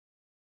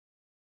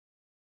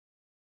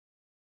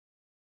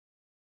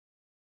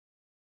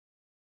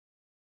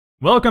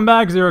Welcome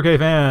back, zero-k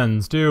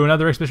fans, to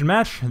another exhibition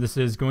match. This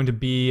is going to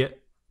be...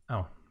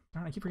 Oh,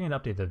 darn, I keep forgetting to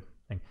update the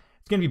thing.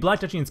 It's going to be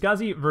Blackdutchie and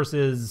Skasi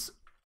versus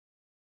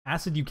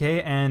Acid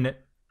UK and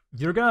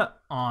YurGa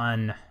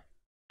on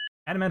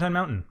Adamantine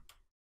Mountain.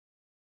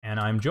 And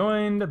I'm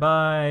joined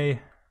by...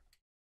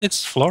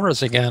 It's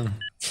Floris again.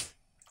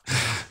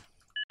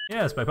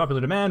 Yes, by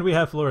popular demand, we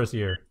have Floris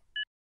here.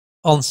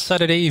 On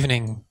Saturday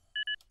evening.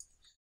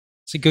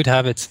 It's a good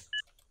habit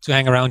to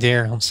hang around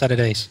here on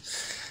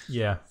Saturdays.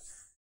 Yeah.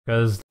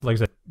 Because, like I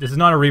said, this is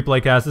not a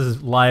replay cast, this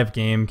is live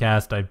game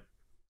cast. I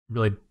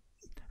really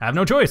have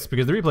no choice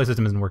because the replay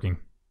system isn't working.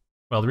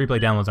 Well, the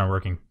replay downloads aren't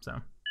working, so...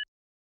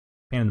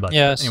 Pain in the butt.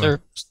 Yeah, anyway.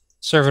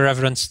 server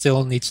reference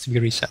still needs to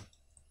be reset.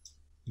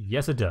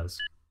 Yes, it does.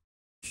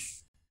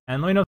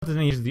 And let me know if there's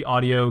any issues with the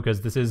audio, because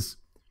this is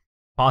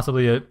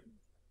possibly a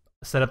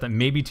setup that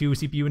may be too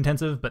CPU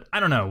intensive, but I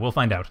don't know, we'll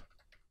find out.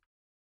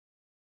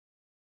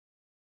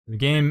 The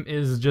game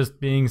is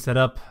just being set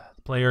up.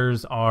 The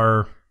players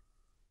are...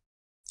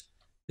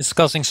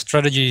 discussing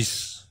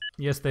strategies.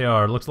 Yes, they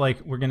are. Looks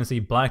like we're going to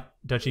see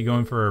Blackdutchie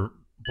going for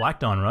Black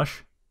Dawn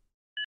Rush.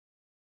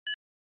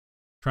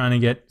 Trying to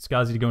get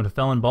Skasi to go into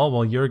Felon Ball,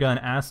 while YurGa and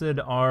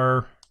Acid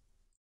are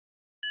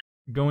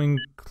going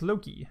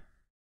Cloaky.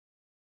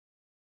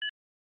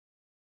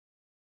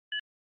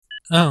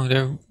 Oh,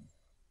 they're...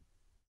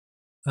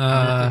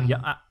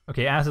 yeah,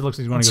 okay, Acid looks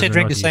like he's going to go to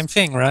considering the same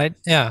thing, right?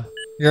 Yeah.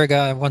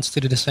 YurGa wants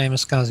to do the same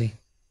as Skasi.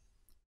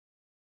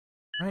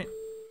 Right.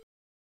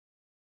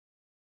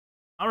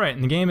 Alright,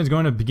 and the game is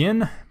going to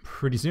begin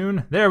pretty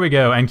soon. There we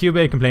go, and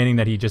Cube complaining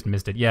that he just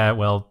missed it. Yeah,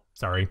 well,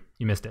 sorry,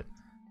 you missed it.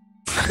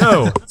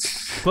 So,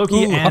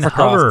 Cloaky and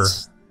Hover.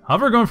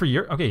 Hover going for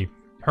okay,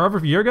 Hover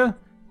for YurGa,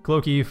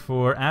 Cloaky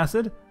for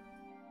Acid,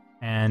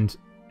 and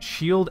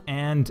Shield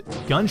and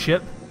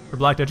Gunship for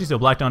Blackdutchie, so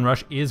Black Dawn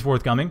Rush is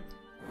forthcoming.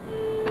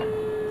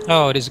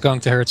 Oh, it is going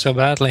to hurt so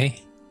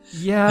badly.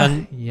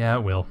 Yeah, yeah,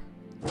 it will.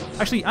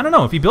 Actually, I don't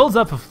know, if he builds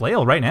up a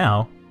flail right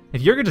now,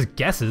 if YurGa just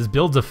guesses,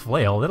 builds a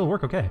flail, that'll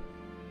work okay.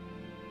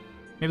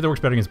 Maybe that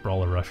works better against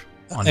Brawler Rush.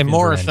 A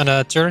morph and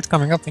a turret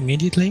coming up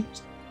immediately.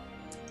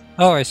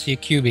 Oh, I see a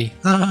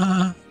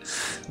QB.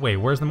 Wait,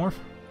 where's the morph?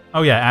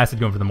 Oh yeah, Acid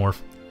going for the morph.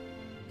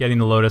 Getting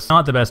the Lotus.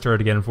 Not the best turret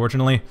to get,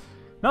 unfortunately.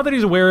 Not that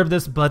he's aware of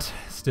this, but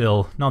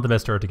still, not the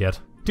best turret to get.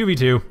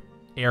 2v2,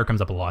 air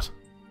comes up a lot.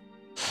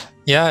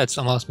 Yeah, it's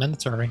almost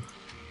mandatory.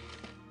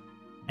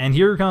 And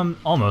here come,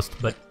 almost,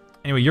 but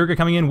anyway, YurGa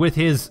coming in with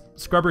his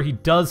Scrubber. He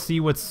does see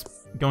what's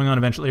going on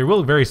eventually, or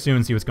will very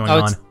soon see what's going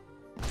on.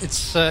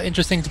 It's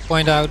interesting to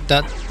point out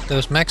that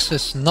those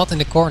maxes not in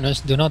the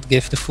corners do not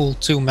give the full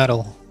 2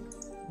 metal.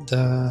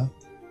 The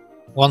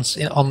ones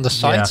on the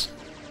sides,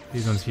 yeah.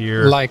 These ones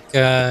here, like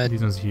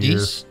these ones here,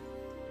 these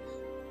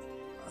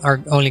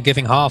are only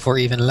giving half or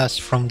even less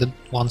from the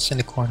ones in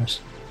the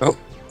corners. Oh,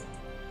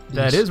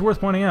 that is worth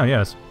pointing out.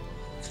 Yes.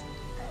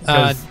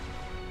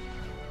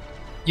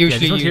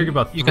 Usually yeah, here give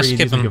about 3, you can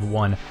skip them. Give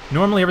 1.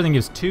 Normally everything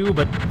gives 2,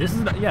 but this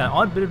is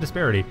odd bit of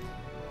disparity.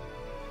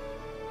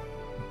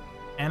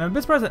 And I'm a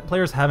bit surprised that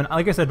players haven't,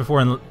 like I said before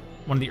in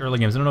one of the early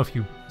games, I don't know if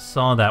you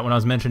saw that when I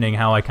was mentioning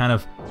how I kind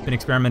of been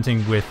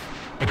experimenting with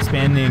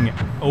expanding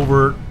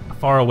over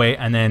far away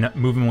and then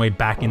moving away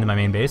back into my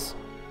main base.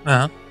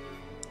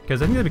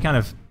 Because I think that'd be kind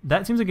of,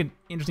 that seems like an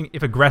interesting,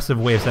 if aggressive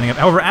way of setting up.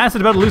 However,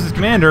 Acid about to lose his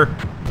commander.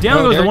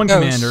 Down goes the one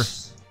commander.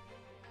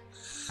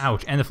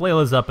 Ouch, and the flail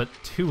is up, but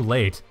too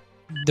late.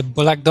 The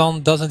Black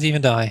Dawn doesn't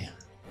even die.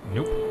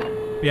 Nope.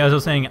 But yeah, as I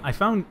was saying, I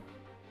found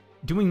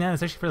doing that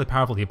is actually fairly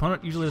powerful. The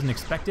opponent usually doesn't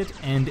expect it,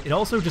 and it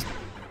also just,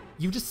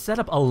 you just set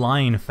up a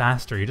line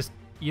faster.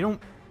 You don't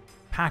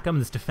pack up in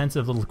this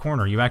defensive little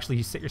corner. You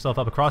actually set yourself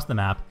up across the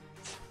map,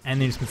 and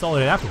then you just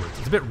consolidate afterwards.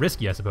 It's a bit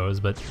risky, I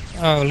suppose, but...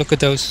 Oh, look at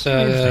those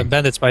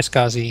bandits by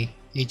Skasi.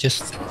 He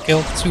just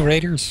killed 2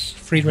 raiders,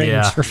 3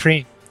 raiders for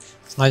free.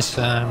 It's nice.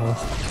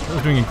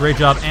 He's doing a great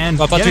job, and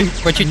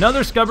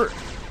another Scrubber.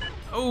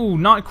 Oh,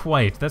 not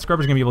quite. That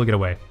Scrubber's going to be able to get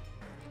away.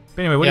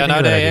 But anyway, what do you think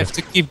of that idea? Now they have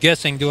to keep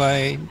guessing, do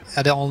I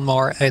add on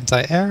more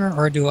anti-air,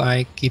 or do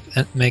I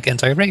make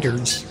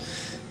anti-raiders?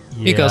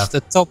 Yeah. Because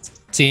the top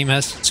team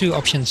has 2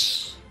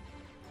 options.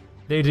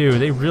 They do.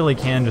 They really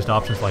can just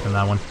option select on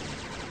that one.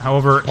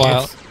 However,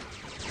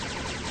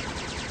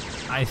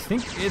 I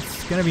think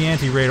it's going to be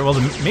anti-raider. Well,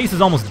 the mace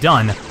is almost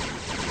done. That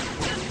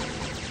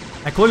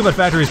Cloaky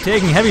Factory is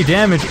taking heavy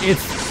damage.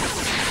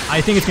 I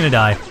think it's going to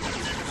die.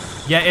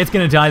 Yeah, it's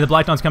going to die. The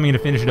Black Dawn's coming in to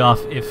finish it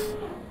off if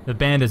the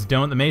bandits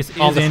don't. The mace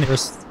is in.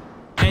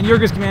 And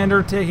YurGa's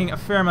commander taking a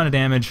fair amount of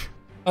damage.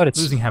 Oh, it's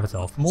losing half its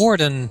health. More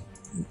than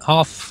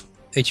half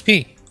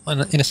HP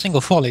in a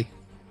single volley.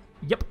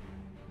 Yep.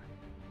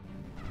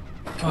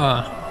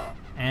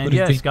 And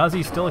yeah,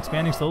 Skasi's still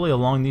expanding slowly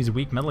along these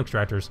weak metal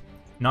extractors.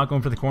 Not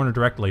going for the corner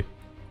directly.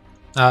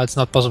 It's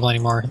not possible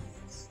anymore.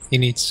 He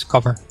needs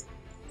cover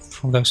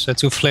from those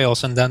 2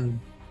 flails, and then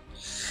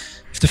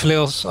if the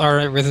flails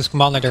are with his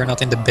commander, they're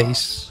not in the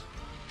base.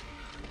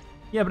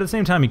 Yeah, but at the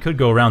same time, he could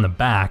go around the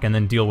back and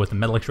then deal with the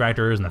metal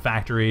extractors and the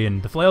factory,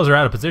 and the flails are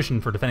out of position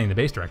for defending the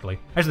base directly.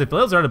 Actually, the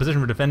flails are out of position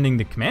for defending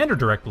the commander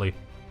directly.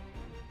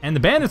 And the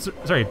bandits,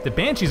 sorry, the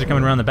Banshees are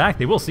coming around the back.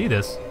 They will see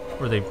this,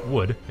 or they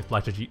would if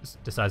Blackdutchie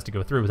decides to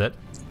go through with it.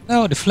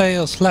 No, the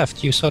flails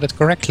left. You saw that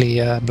correctly,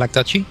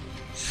 Blackdutchie.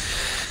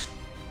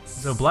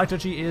 So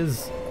Blackdutchie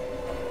is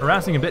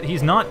harassing a bit.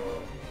 He's not.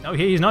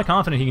 Okay, he's not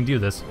confident he can do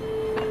this.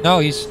 No,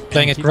 he's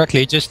playing it correctly.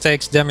 He just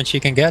takes damage he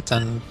can get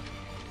and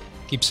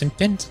keeps him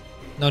pinned.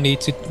 No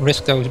need to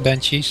risk those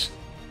Banshees.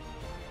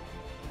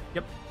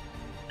 Yep.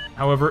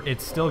 However,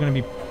 it's still going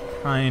to be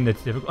kind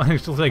of difficult.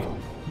 It's just like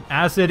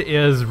Acid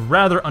is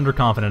rather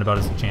underconfident about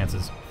his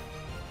chances.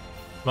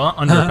 Well,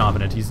 not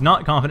underconfident. He's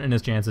not confident in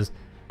his chances.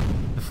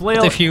 The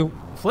Flail.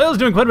 Flail is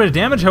doing quite a bit of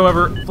damage.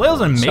 However,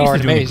 Flail's and Mace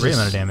is doing a great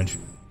amount of damage.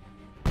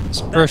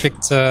 It's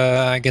perfect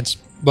against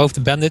both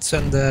the bandits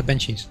and the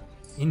Banshees.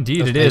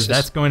 Indeed, it is.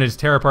 That's going to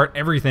tear apart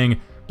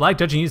everything.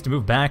 Blackdutchie needs to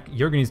move back.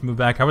 YurGa needs to move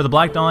back. However, the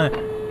Black Dawn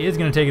is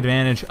going to take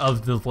advantage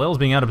of the flails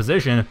being out of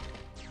position.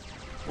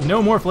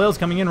 No more flails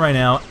coming in right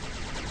now.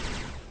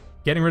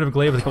 Getting rid of a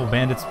glaive with a couple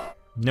bandits.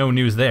 No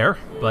news there,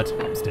 but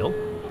still,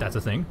 that's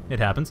a thing. It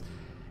happens.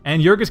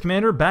 And YurGa's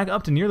commander back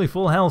up to nearly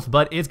full health,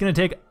 but it's going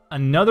to take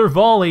another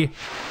volley.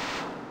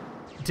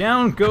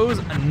 Down goes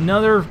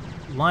another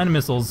line of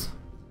missiles.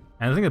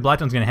 And I think the Black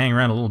Dawn's going to hang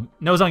around a little.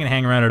 No, it's not going to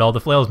hang around at all. The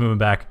flail's moving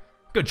back.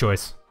 Good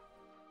choice.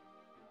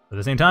 But at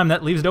the same time,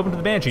 that leaves it open to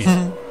the Banshees.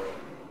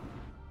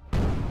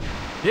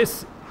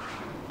 This...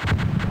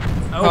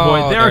 Oh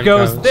boy, there it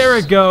goes. There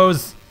it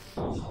goes.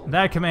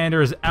 That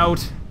commander is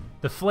out.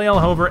 The flail,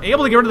 however,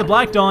 able to get rid of the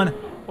Black Dawn.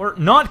 Or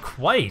not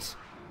quite.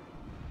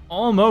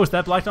 Almost.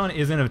 That Black Dawn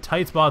is in a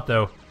tight spot,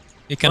 though.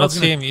 You cannot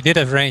see him. He did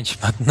have range,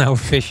 but no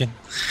vision.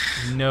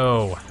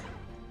 No.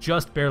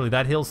 Just barely.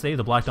 That hill saved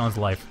the Black Dawn's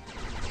life.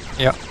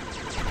 Yeah.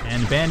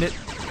 And Bandit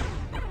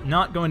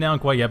not going down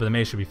quite yet, but the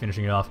Mace should be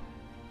finishing it off.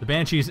 The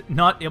Banshees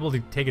not able to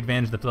take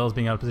advantage of the flails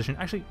being out of position.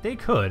 Actually, they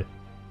could.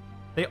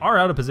 They are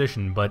out of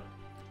position, but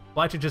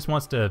Blackdutchie just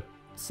wants to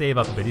save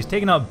up a bit. He's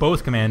taken out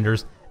both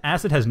commanders.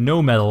 Acid has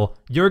no metal.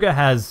 YurGa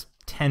has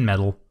 10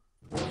 metal.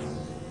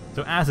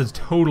 So Acid's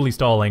totally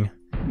stalling.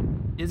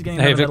 Is getting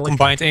they have a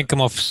combined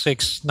income of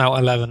 6, now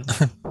 11.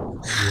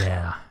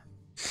 Yeah.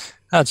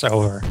 That's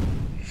over.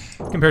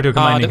 Compared to a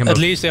combined income of at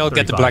least they'll 35.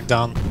 get the Black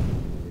Dawn.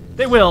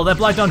 They will. That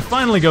Black Dawn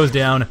finally goes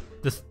down.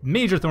 This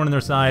major thorn in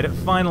their side,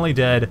 finally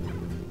dead.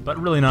 But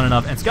really not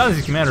enough. And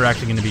Skasi's commander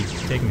actually going to be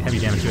taking heavy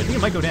damage too. I think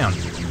it might go down.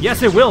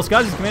 Yes, it will.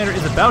 Skasi's commander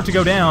is about to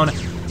go down.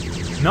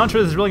 Not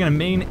sure this is really going to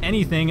main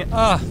anything.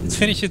 Ah, it's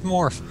finished with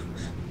morph.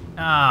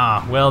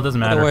 Ah, well, it doesn't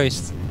matter. What a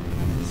waste.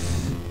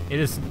 It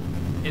is.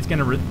 It's going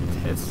to.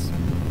 It's.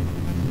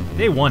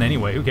 They won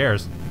anyway. Who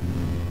cares?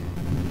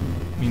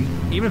 I mean,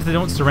 even if they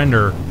don't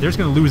surrender, they're just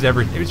going to lose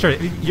everything. Sorry,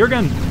 YurGa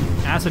and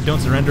Acid don't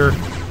surrender.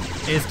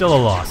 It's still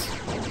a loss.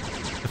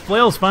 The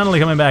flail's finally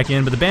coming back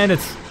in, but the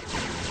bandits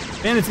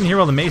in here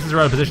while the maces are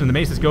out of position. The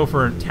maces go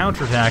for a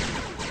counterattack.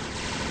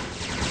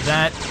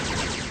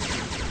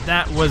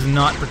 That was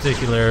not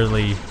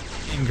particularly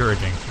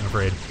encouraging, I'm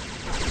afraid.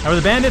 However,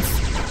 the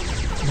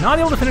bandits not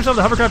able to finish off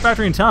the Hovercraft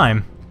factory in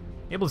time.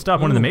 Able to stop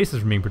one of the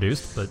maces from being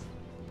produced, but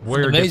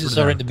Warrior the maces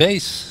are in the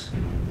base.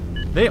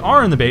 They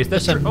are in the base.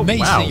 That's a mace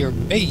wow. in your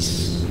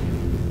base.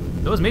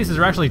 Those maces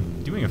are actually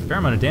doing a fair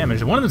amount of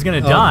damage. One of them's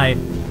going to die,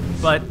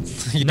 but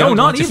you no, don't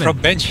not want to even. throw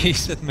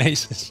Banshees at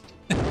maces.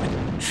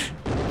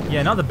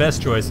 Yeah, not the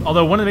best choice.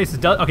 Although one of the maces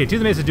does. Okay, 2 of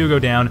the maces do go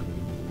down,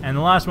 and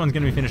the last one's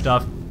going to be finished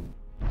off.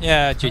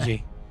 Yeah,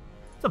 GG.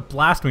 It's a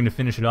blast wing to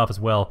finish it off as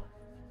well.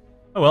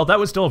 Oh well, that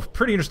was still a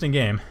pretty interesting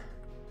game.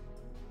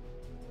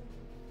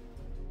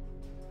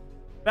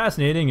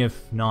 Fascinating,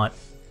 if not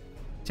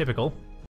typical.